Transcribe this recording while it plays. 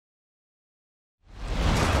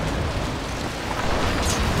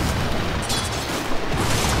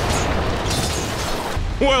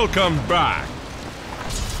Welcome back.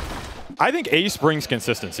 I think Ace brings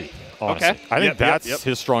consistency, honestly. Okay. I think that's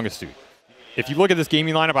his strongest suit. If you look at this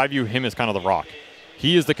gaming lineup, I view him as kind of the rock.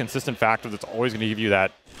 He is the consistent factor that's always going to give you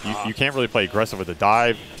that. You can't really play aggressive with the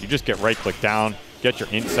dive. You just get right-click down, get your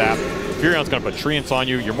int sap. Furion's going to put treants on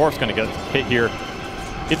you. Your Morph's going to get hit here.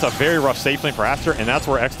 It's a very rough safe lane for Aster, and that's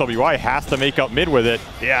where XWI has to make up mid with it.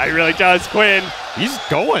 Yeah, he really does. Quinn. He's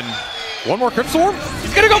going. One more Crypt Swarm.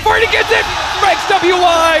 He's going to go for it. He gets it.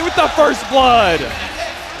 XWI with the first blood.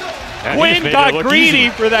 And Quinn got greedy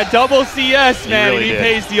for that double CS, man, really and he did.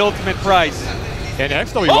 pays the ultimate price. And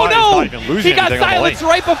XWI Oh is no! not even losing He got anything on the silenced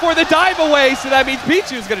lane. right before the dive away, so that means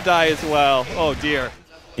Pichu's going to die as well. Oh dear.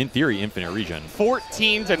 In theory, infinite regen.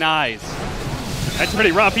 14 denies. That's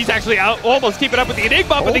pretty rough. He's actually out, almost keeping up with the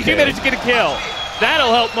Enigma, but they do manage to get a kill.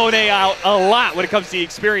 That'll help Monet out a lot when it comes to the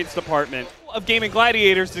experience department of Gaimin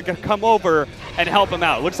Gladiators is going to come over and help him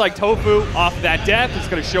out. Looks like Tofu off that death is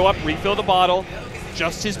going to show up, refill the bottle.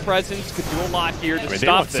 Just his presence could do a lot here to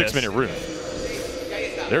stop this. 6-minute rune.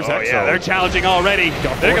 There's Oh yeah, they're challenging already.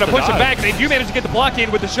 They're going to push him back. They do manage to get the block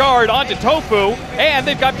in with the shard onto Tofu, and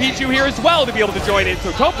they've got Pichu here as well to be able to join in,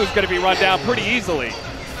 so Tofu's going to be run down pretty easily.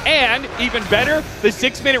 And even better, the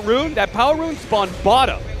 6-minute rune, that power rune spawned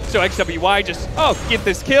bottom. So XWI just, get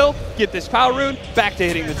this kill, get this power rune, back to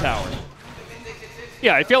hitting the tower.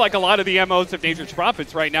 Yeah, I feel like a lot of the MOs of Nature's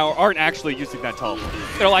Prophets right now aren't actually using that teleport.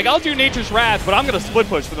 They're like, I'll do Nature's Wrath, but I'm going to split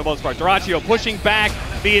push for the most part. Duraccio pushing back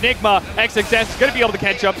the Enigma. XXS is going to be able to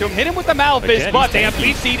catch up to him, hit him with the Malphus, but they have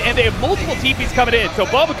lead seed and they have multiple TPs coming in. So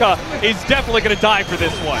Bobica is definitely going to die for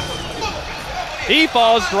this one. He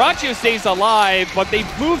falls, Duraccio stays alive, but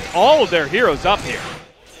they've moved all of their heroes up here.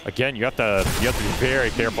 Again, you have to be very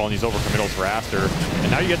careful on these overcommittals for Aster. And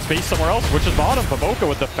now you get space somewhere else, which is bottom. Bobica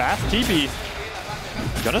with the fast TP.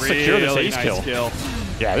 Gonna secure this ace kill.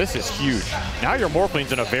 Yeah, this is huge. Now your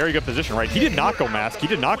Morphline's in a very good position, right? He did not go mask. He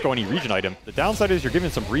did not go any region item. The downside is you're giving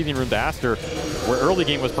some breathing room to Aster, where early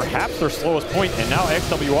game was perhaps their slowest point, and now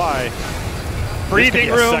XWI. Breathing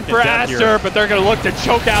room for Aster, but they're going to look to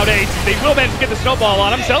choke out Ace. They will manage to get the snowball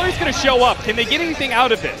on him. Celery's going to show up. Can they get anything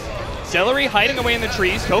out of this? Celery hiding away in the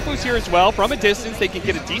trees. Tofu's here as well. From a distance, they can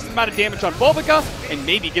get a decent amount of damage on Bobica and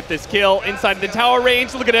maybe get this kill inside of the tower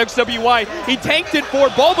range. Look at XWI. He tanked it for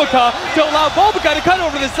Bobica to allow Bobica to cut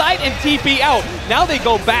over the side and TP out. Now they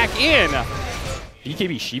go back in.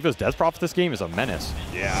 BKB Shiva's Death Prophet this game is a menace.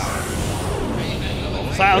 Yeah.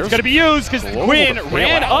 Silence going to be used because Quinn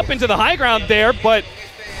ran up into the high ground there, but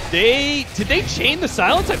did they chain the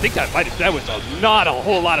silence? I think that was not a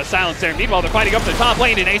whole lot of silence there. Meanwhile, they're fighting up the top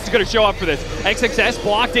lane, and Ace is going to show up for this. XXS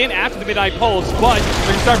blocked in after the Midnight Pulse, but they're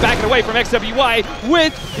going to start backing away from XWI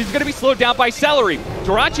he's going to be slowed down by Celery.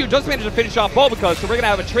 Duraccio does manage to finish off Bobica, so we're going to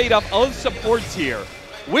have a trade-off of supports here.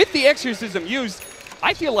 With the Exorcism used,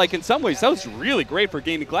 I feel like in some ways that was really great for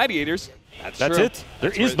Gaimin Gladiators. That's it.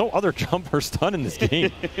 There is no other jump or stun in this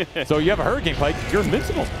game. So you have a Hurricane Pike, you're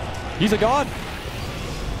invincible. He's a god.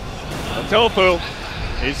 Tofu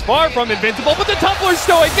is far from invincible, but the Tumbler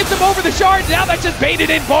Stoic gets him over the shard. Now that's just baited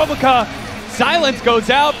in Bobica. Silence goes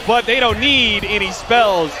out, but they don't need any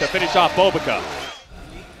spells to finish off Bobica.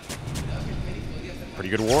 Pretty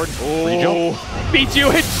good ward. Oh,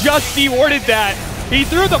 Pichu had just de-warded that. He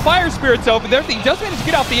threw the Fire Spirits over there. He does manage to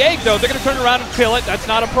get off the egg, though. They're going to turn around and kill it. That's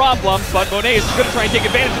not a problem, but Monet is going to try and take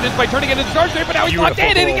advantage of this by turning it into Star Spirit, but now he's locked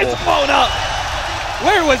in and he gets blown up.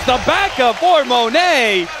 Where was the backup for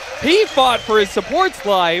Monet? He fought for his support's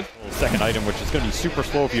life. Second item, which is going to be super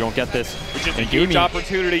slow if you don't get this. Which is a huge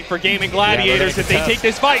opportunity for Gaimin Gladiators if they take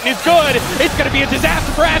this fight, and it's good. It's going to be a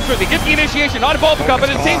disaster for Aster. They get the initiation on Bobica, but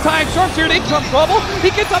at the same time, Storm's here in some trouble.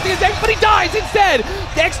 He gets off the attack, but he dies instead.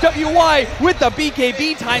 XWI with the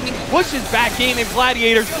BKB timing pushes back Gaimin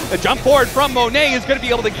Gladiators. A jump forward from Monet is going to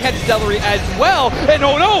be able to catch Celery as well. And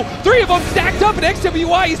oh no, 3 of them stacked up, and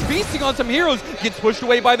XWI is feasting on some heroes. Gets pushed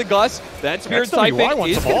away by the Gust. That Spirit Siphon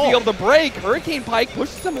is going to be able to break. Hurricane Pike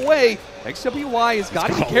pushes him away. XWI has got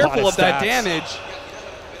to be careful of that damage.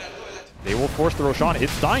 They will force the Roshan.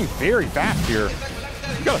 It's dying very fast here.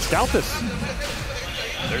 You gotta scout this.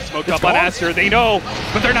 They're smoked up on Aster, they know,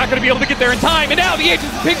 but they're not going to be able to get there in time. And now the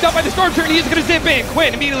agent's picked up by the Storm Turn. He's going to zip in.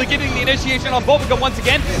 Quinn immediately getting the initiation on Bobica once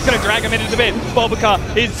again. He's going to drag him into the mid. Bobica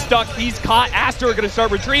is stuck. He's caught. Aster are going to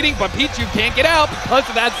start retreating, but Pichu can't get out because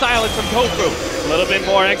of that silence from Tofu. A little bit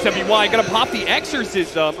more. XWI going to pop the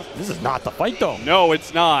Exorcism. This is not the fight, though. No,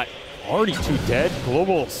 it's not. Already 2 dead.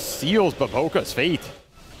 Global seals Bobica's fate.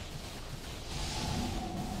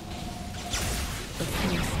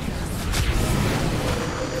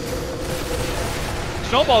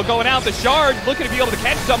 Snowball going out the shard, looking to be able to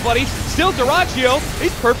catch somebody. Still Duraccio,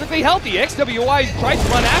 he's perfectly healthy. XWY tries to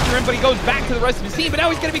run after him, but he goes back to the rest of his team, but now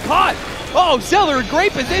he's going to be caught. Oh, Zeller,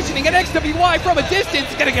 great positioning, and XWY from a distance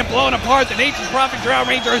is going to get blown apart. The Nature's Prophet Drow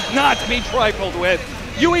Ranger is not to be trifled with.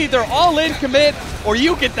 You either all in commit, or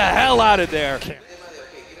you get the hell out of there.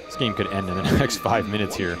 This game could end in the next 5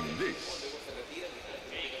 minutes here.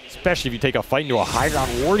 Especially if you take a fight into a high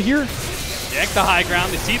ground ward here. Check the high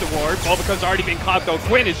ground to see the ward. Bulbaca's already been caught, though.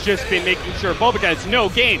 Quinn has just been making sure Bulbaca has no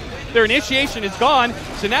game. Their initiation is gone,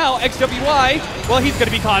 so now XWY, well, he's going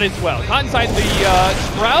to be caught as well. Caught inside the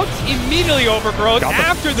Sprouts, immediately overgrowth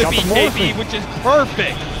after the BKB, which is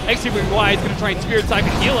perfect. XWY is going to try and Spirit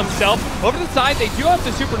Siphon heal himself. Over to the side, they do have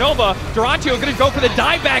the Supernova. Duraccio going to go for the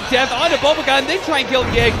dive back death onto Bulbaca and then try and kill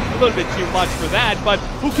the egg. A little bit too much for that, but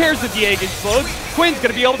who cares if the egg explodes? Quinn's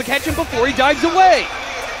going to be able to catch him before he dives away.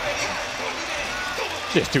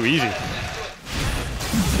 Just too easy.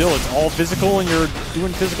 Still, it's all physical, and you're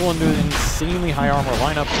doing physical into an insanely high armor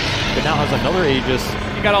lineup, but now has another Aegis.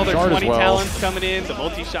 You got all their 20 talents coming in, the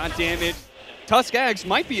multi-shot damage. Tuskags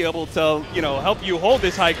might be able to, help you hold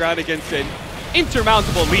this high ground against an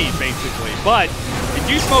insurmountable lead, basically. But if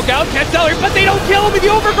you smoke out, catch Zeller, but they don't kill him, and the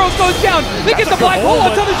overgrowth goes down. They get the black hole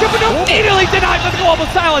until the Supernova immediately denied by the global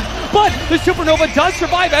silence. But the Supernova does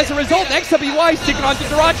survive as a result. XWY sticking on to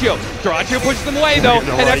Duraccio. Duraccio pushes them away, though,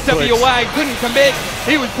 and XWY couldn't commit.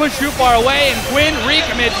 He was pushed too far away, and Quinn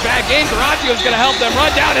recommits back in. Duraccio's going to help them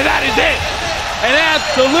run down, and that is it. An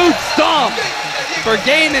absolute stomp for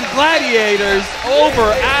Gaimin Gladiators over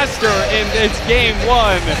Aster in this game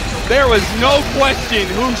 1. There was no question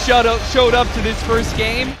who showed up to this first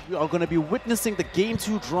game. We are going to be witnessing the game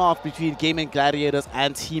 2 draft between Gaimin Gladiators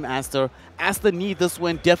and Team Aster. Aster need this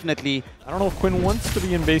win, definitely. I don't know if Quinn wants to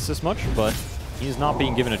be in base this much, but he's not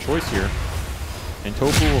being given a choice here. And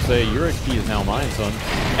Tofu will say, your XP is now mine, son.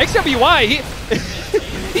 XWY,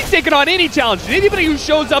 he's taking on any challenge. Anybody who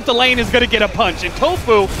shows up the lane is going to get a punch. And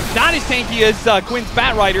Tofu, not as tanky as Quinn's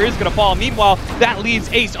Bat Rider, is going to fall. Meanwhile, that leaves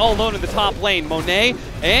Ace all alone in the top lane. Monet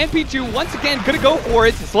and Pichu once again going to go for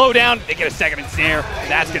it. To slow down, they get a second ensnare.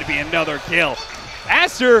 That's going to be another kill.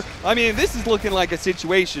 Aster, I mean, this is looking like a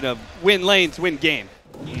situation of win lanes, win game.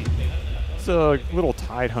 It's a little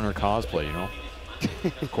Tidehunter cosplay,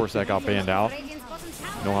 Of course, that got banned out.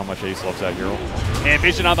 You know how much Ace loves that hero. And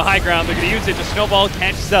Vision on the high ground. They're going to use it to snowball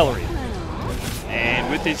catch Celery.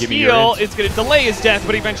 And with his heal, it's going to delay his death,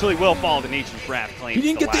 but eventually will fall. The Nature's Wrath claims he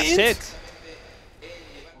didn't get the hit.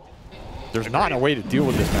 There's not a way to deal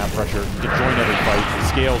with this map pressure. To join every fight. It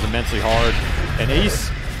scales immensely hard. And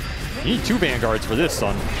Ace, you need 2 Vanguards for this,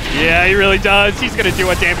 son. Yeah, he really does. He's going to do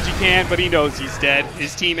what damage he can, but he knows he's dead.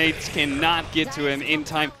 His teammates cannot get to him in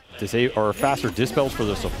time. Or faster dispels for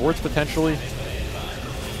the supports, potentially.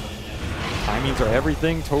 Timings are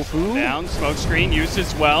everything. Tofu. Down, smoke screen used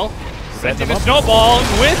as well. Setting the snowball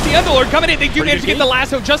with the Underlord coming in. They do manage to get the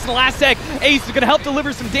lasso just in the last sec. Ace is going to help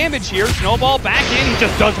deliver some damage here. Snowball back in. He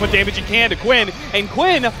just does what damage he can to Quinn. And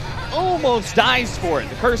Quinn almost dies for it.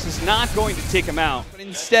 The curse is not going to take him out. But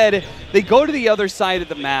instead, they go to the other side of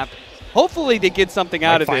the map. Hopefully they get something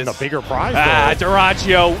out of this. Find a bigger prize.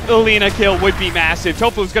 Duraccio, Alina kill would be massive.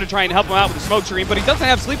 Tofu's going to try and help him out with the smoke screen, but he doesn't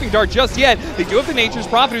have Sleeping Dart just yet. They do have the Nature's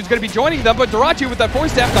Prophet who's going to be joining them, but Duraccio with that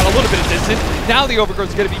force step got a little bit of distance. Now the Overgrowth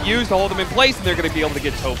is going to be used to hold them in place, and they're going to be able to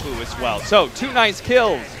get Tofu as well. So 2 nice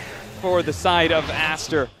kills for the side of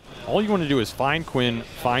Aster. All you want to do is find Quinn,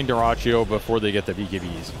 find Duraccio before they get the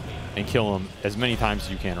VKBs, and kill them as many times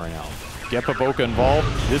as you can right now. Get Baboka involved.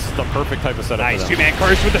 This is the perfect type of setup. Nice 2-man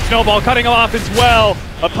curse with the snowball cutting him off as well.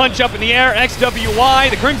 A punch up in the air. XWY.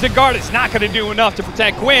 The Crimson Guard is not going to do enough to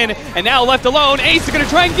protect Quinn. And now left alone, Ace is going to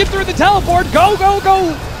try and get through the teleport. Go, go,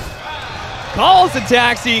 go. Calls a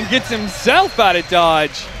taxi and gets himself out of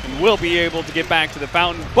dodge. And will be able to get back to the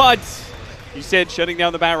fountain. But you said shutting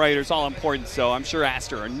down the Bat Rider is all important, so I'm sure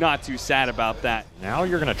Aster are not too sad about that. Now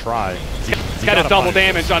you're going to try. He's got a double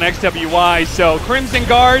damage on XWY. So Crimson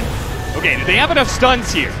Guard. Okay, do they have enough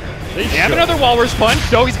stuns here? They have another Walrus Punch,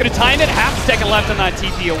 so he's going to time it. Half a second left on that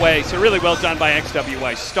TP away, so really well done by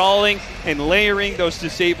XWY. Stalling and layering those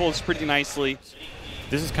disables pretty nicely.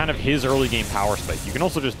 This is kind of his early game power spike. You can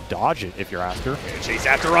also just dodge it if you're Aster. Chase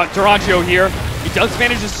after Duraccio here. He does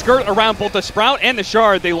manage to skirt around both the Sprout and the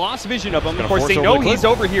Shard. They lost vision of him. Of course, they know he's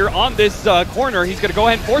over here on this corner. He's going to go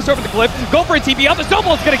ahead and force over the cliff. Go for a TP up. The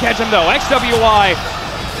Snowball's going to catch him, though. XWY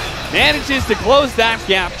manages to close that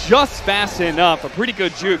gap just fast enough. A pretty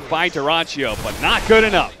good juke by Duraccio, but not good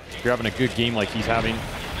enough. If you're having a good game like he's having,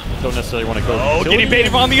 don't necessarily want to go. Oh, getting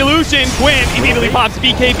baited on the illusion. Quinn immediately pops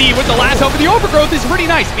BKB with the lasso, but the overgrowth is pretty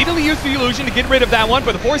nice. Immediately used the illusion to get rid of that one,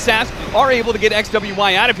 but the Force Staffs are able to get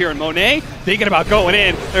XWY out of here. And Monet thinking about going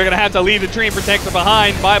in. They're going to have to leave the tree and protect the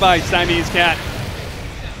behind. Bye-bye, Siamese Cat.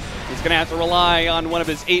 He's going to have to rely on one of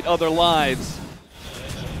his 8 other lives.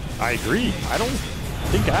 I agree. I don't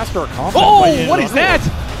think Aster are confident. Oh, what is that?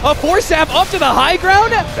 A Force Staff up to the high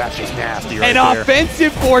ground? That's just nasty right An there.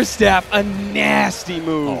 offensive Force Staff. A nasty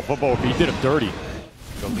move. Oh, Bobo, he did him dirty.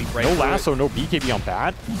 Right no lasso, no BKB on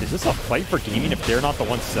bat. Is this a fight for Gaimin if they're not the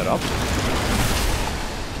ones set up?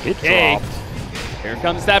 It dropped. Here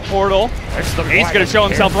comes that portal. XWY He's going to show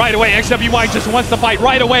himself right away. XWY just wants to fight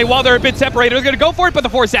right away while they're a bit separated. They're going to go for it, but the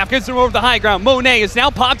Force Staff gets them over the high ground. Monet has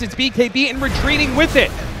now popped its BKB and retreating with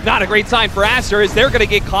it. Not a great sign for Aster as they're going to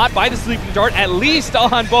get caught by the Sleeping Dart, at least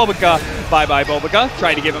on Bobica. Bye-bye, Bobica.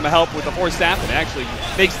 Trying to give him a help with the Force Staff, and it actually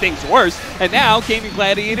makes things worse. And now, Gaimin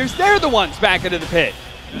Gladiators, they're the ones back into the pit.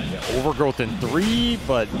 Yeah, overgrowth in 3,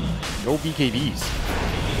 but no BKBs.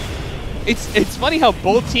 It's funny how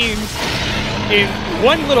both teams, in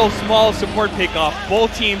one little small support pickoff,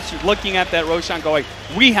 both teams looking at that Roshan going,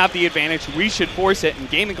 we have the advantage, we should force it, and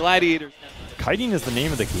Gaimin Gladiators. Kiting is the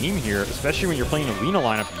name of the game here, especially when you're playing a Lima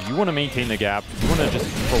lineup. You want to maintain the gap. You want to just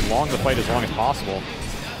prolong the fight as long as possible.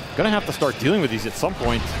 Gonna have to start dealing with these at some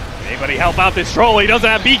point. Anybody help out this troll? He doesn't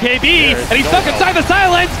have BKB, and he's stuck inside the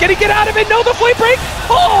silence. Can he get out of it? No, the flame break.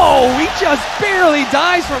 Oh, he just barely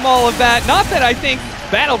dies from all of that. Not that I think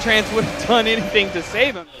Battle Trance would have done anything to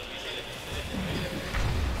save him.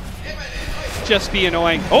 Just be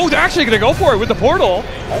annoying. Oh, they're actually going to go for it with the portal.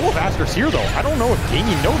 All of Aster's here, though. I don't know if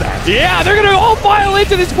Gaimin know that. Yeah, they're going to all file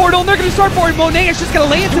into this portal, and they're going to start for it. Monet is just going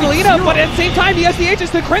to lay into the Lina, but at the same time, the SDH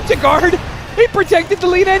is the Crimson Guard. He protected the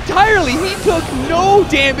Lina entirely. He took no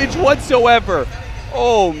damage whatsoever.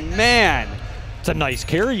 Oh, man. It's a nice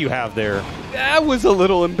carry you have there. That was a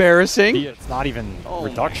little embarrassing. It's not even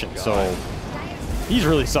reduction, so he's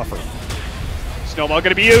really suffering. Snowball going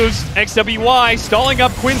to be used. XWY stalling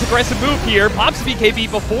up Quinn's aggressive move here. Pops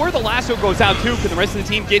BKB before the lasso goes out too. Can the rest of the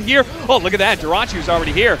team get here? Oh, look at that. Dirachu's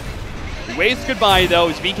already here. He waves goodbye though.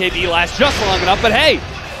 His BKB lasts just long enough, but hey,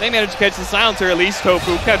 they managed to catch the silencer at least.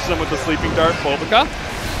 Tofu catches them with the Sleeping Dart. Bobica.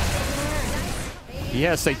 He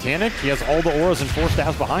has Satanic. He has all the auras and Force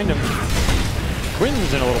Staffs behind him.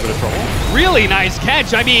 Quinn's in a little bit of trouble. Really nice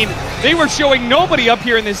catch. I mean, they were showing nobody up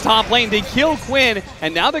here in this top lane. They kill Quinn,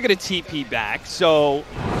 and now they're going to TP back. So,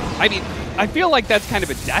 I mean, I feel like that's kind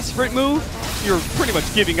of a desperate move. You're pretty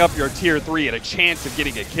much giving up your tier 3 and a chance of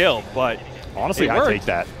getting a kill, but honestly, I take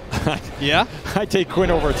that. Yeah? I take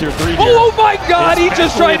Quinn over tier 3 here. Oh my god, he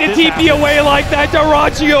just tried to TP away like that.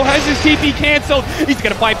 Dirachu has his TP canceled. He's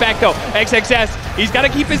going to fight back though. XXS, he's got to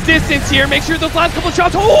keep his distance here. Make sure those last couple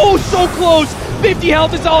shots, oh, so close. 50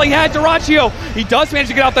 health is all he had. Dirachu, he does manage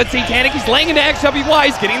to get off that Satanic. He's laying into XWY.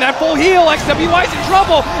 He's getting that full heal. XWY's in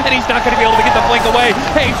trouble, and he's not going to be able to get the blink away.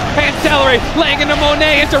 Hey, hand celery, laying into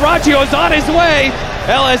Monet, and Dirachu is on his way.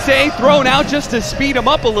 LSA thrown out just to speed him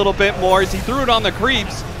up a little bit more as he threw it on the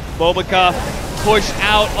creeps. Bobica push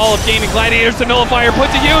out all of Gaimin Gladiators. The Nullifier put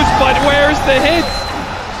to use, but where's the hits?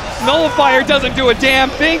 Nullifier doesn't do a damn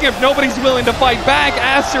thing if nobody's willing to fight back.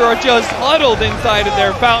 Aster are just huddled inside of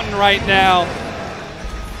their fountain right now.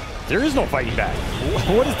 There is no fighting back.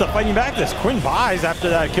 What is the fighting back? This Quinn buys after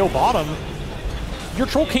that kill bottom. Your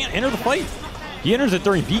troll can't enter the fight. He enters it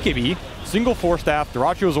during BKB. Single Force Staff.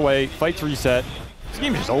 Dirachu's away. Fight's reset. This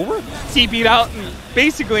game is just over. TP'd out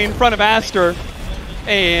basically in front of Aster.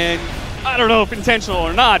 And I don't know if intentional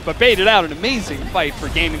or not, but baited out an amazing fight for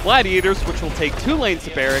Gaimin Gladiators, which will take 2 lanes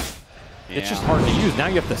to Barracks. It's just hard to use. Now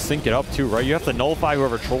you have to sync it up too, right? You have to nullify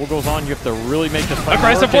whoever troll goes on. You have to really make this fight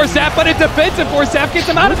aggressive Force Staff, but a defensive Force Staff gets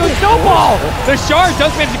him out of the snowball. The shard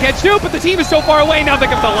does manage to catch 2, but the team is so far away. Now they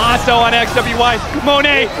get the lasso on XWY.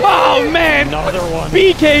 Monet, oh man. Another one.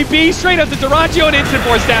 BKB straight up to Dirachu, and instant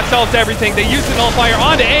Force Staff solves everything. They use the nullifier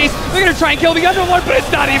onto Ace. They're going to try and kill the other one, but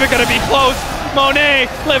it's not even going to be close. Monet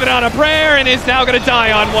living on a prayer and is now going to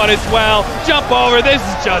die on one as well. Jump over. This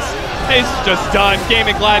is just done.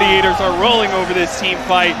 Gaimin Gladiators are rolling over this team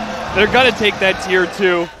fight. They're going to take that tier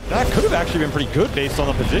 2. That could have actually been pretty good based on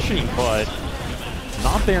the positioning, but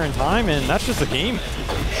not there in time, and that's just the game.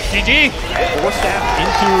 GG. Force Staff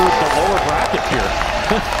into the lower bracket here.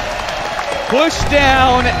 Push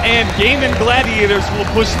down, and Gaimin Gladiators will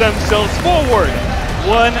push themselves forward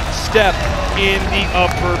 1 step in the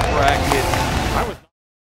upper bracket.